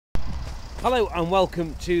Hello and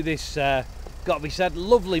welcome to this, gotta be said,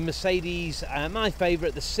 lovely Mercedes, my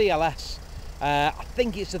favourite, the CLS. I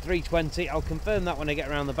think it's the 320, I'll confirm that when I get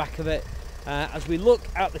around the back of it. As we look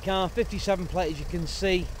at the car, 57 plate, as you can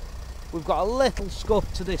see, we've got a little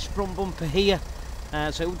scuff to this front bumper here,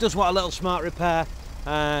 so it does want a little smart repair.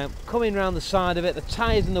 Coming around the side of it, the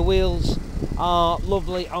tyres and the wheels are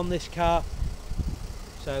lovely on this car.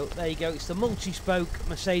 So there you go, it's the multi-spoke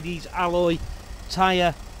Mercedes alloy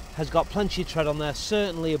tyre. Has got plenty of tread on there,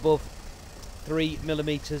 certainly above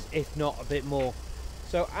 3mm, if not a bit more.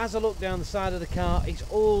 So as I look down the side of the car, it's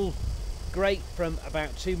all great from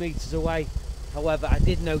about 2 meters away. However, I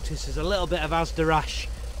did notice there's a little bit of Asda rash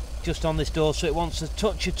just on this door, so it wants a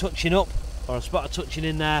touch of touching up, or a spot of touching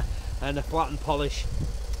in there, and a flat and polish.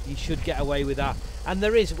 You should get away with that. And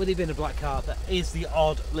there is, with it being a black car, there is the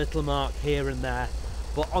odd little mark here and there,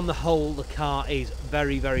 but on the whole the car is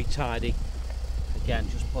very, very tidy. Again,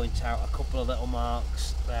 just point out a couple of little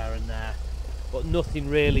marks there and there, but nothing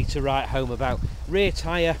really to write home about. Rear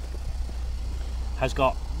tyre has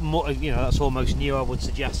got more, you know, that's almost new, I would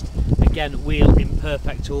suggest. Again, wheel in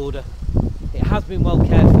perfect order. It has been well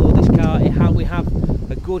cared for, this car. We have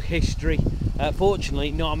a good history.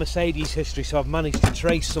 Fortunately, not a Mercedes history, so I've managed to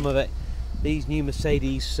trace some of it. These new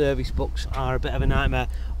Mercedes service books are a bit of a nightmare.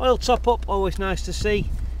 Oil top up, always nice to see.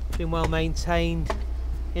 Been well maintained.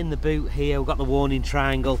 In the boot here we've got the warning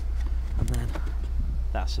triangle, and then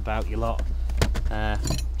that's about your lot.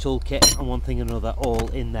 Toolkit and one thing and another all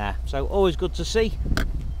in there, so always good to see.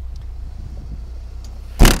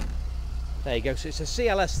 There you go, so it's a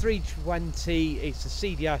CLS 320, it's a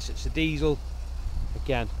CDI, so it's a diesel.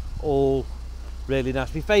 Again, all really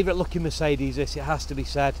nice. My favourite looking Mercedes this, it has to be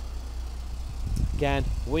said. Again,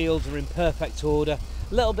 wheels are in perfect order.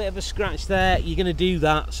 A little bit of a scratch there, you're going to do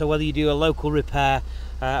that, so whether you do a local repair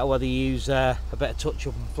or whether you use a bit of touch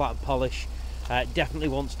up and flat and polish, definitely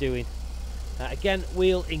wants doing. Again,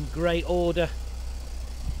 wheel in great order,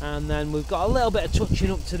 and then we've got a little bit of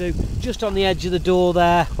touching up to do just on the edge of the door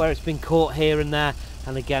there where it's been caught here and there,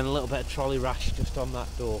 and again a little bit of trolley rash just on that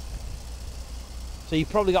door. So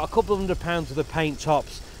you've probably got a couple of £100 worth of paint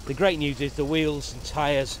tops. The great news is the wheels and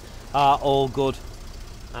tyres are all good.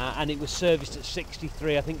 And it was serviced at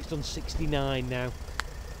 63, I think it's done 69 now.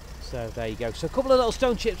 So there you go. So a couple of little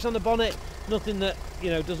stone chips on the bonnet, nothing that, you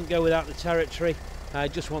know, doesn't go without the territory.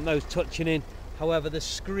 Just want those touching in. However, the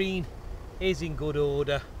screen is in good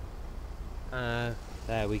order. There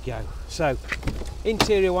we go. So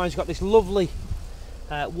interior wise, got this lovely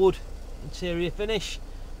wood interior finish.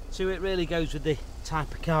 So it really goes with the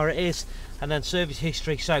type of car it is. And then service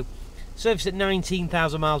history. So serviced at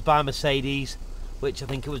 19,000 miles by Mercedes, which I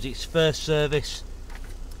think it was its first service.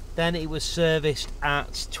 Then it was serviced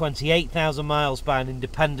at 28,000 miles by an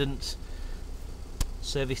independent.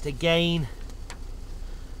 Serviced again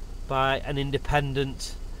by an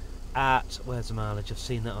independent at, where's the mileage? I've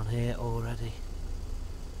seen that on here already.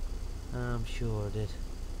 I'm sure I did.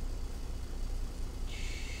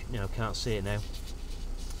 No, can't see it now.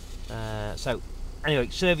 So anyway,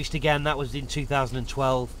 serviced again, that was in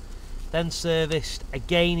 2012. Then serviced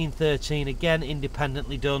again in 13, again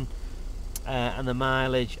independently done, and the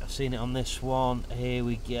mileage, I've seen it on this one, here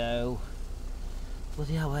we go.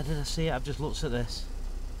 Bloody hell, where did I see it? I've just looked at this.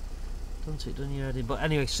 Done it, done your head in. But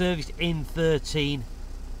anyway, serviced in 13, I'm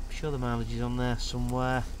sure the mileage is on there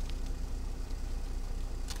somewhere.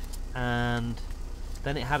 And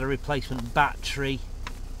then it had a replacement battery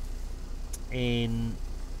in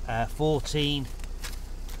 14,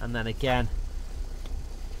 and then again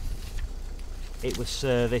it was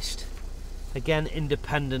serviced again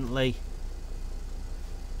independently.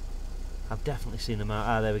 I've definitely seen them out.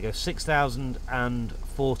 Ah, there we go,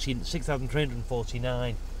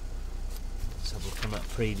 6,349. Let's have a look on that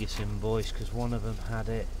previous invoice, because one of them had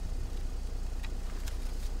it.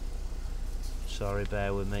 Sorry,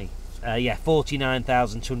 bear with me. Yeah,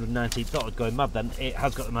 49,290. Thought I was going mad then. It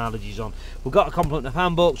has got the mileages on. We've got a complement of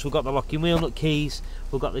handbooks, we've got the locking wheel nut keys,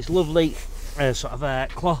 we've got this lovely sort of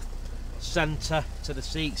cloth centre to the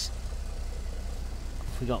seats.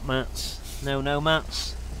 We got mats. No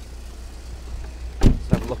mats. Let's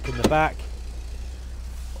have a look in the back.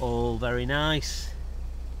 All very nice.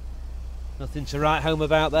 Nothing to write home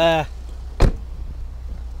about there.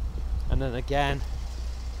 And then again,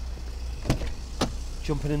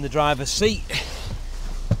 jumping in the driver's seat.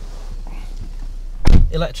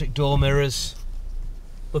 Electric door mirrors.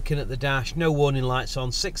 Looking at the dash, no warning lights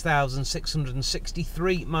on.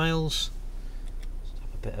 6,663 miles.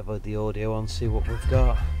 Let's have a bit of the audio on, see what we've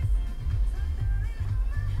got.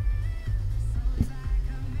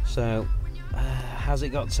 So has it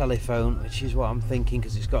got telephone, which is what I'm thinking,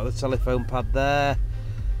 because it's got the telephone pad there.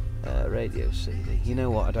 Radio CD, you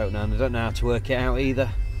know what, I don't know, and I don't know how to work it out either.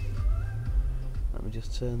 Let me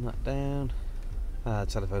just turn that down.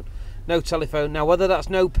 Telephone, no telephone. Now whether that's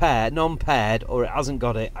non-paired, or it hasn't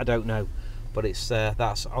got it, I don't know, but it's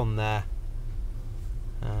that's on there.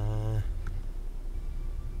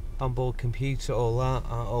 Onboard computer, all that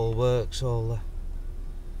all works, all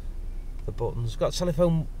the buttons. Got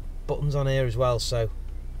telephone buttons on here as well, so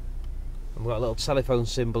I've got a little telephone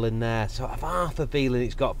symbol in there, so I've half a feeling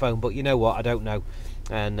it's got phone, but you know what, I don't know.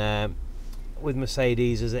 And with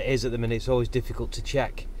Mercedes as it is at the minute, it's always difficult to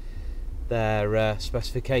check their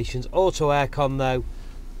specifications. Auto aircon though,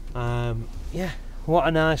 yeah, what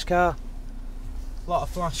a nice car. A lot of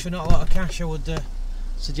flash for not a lot of cash, I would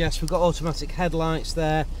suggest. We've got automatic headlights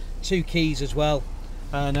there, 2 keys as well,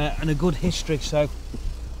 and a good history, so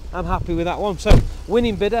I'm happy with that one. So,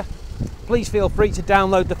 winning bidder, please feel free to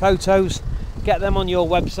download the photos, get them on your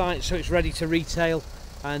website so it's ready to retail,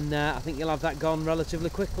 and I think you'll have that gone relatively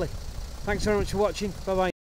quickly. Thanks very much for watching. Bye bye.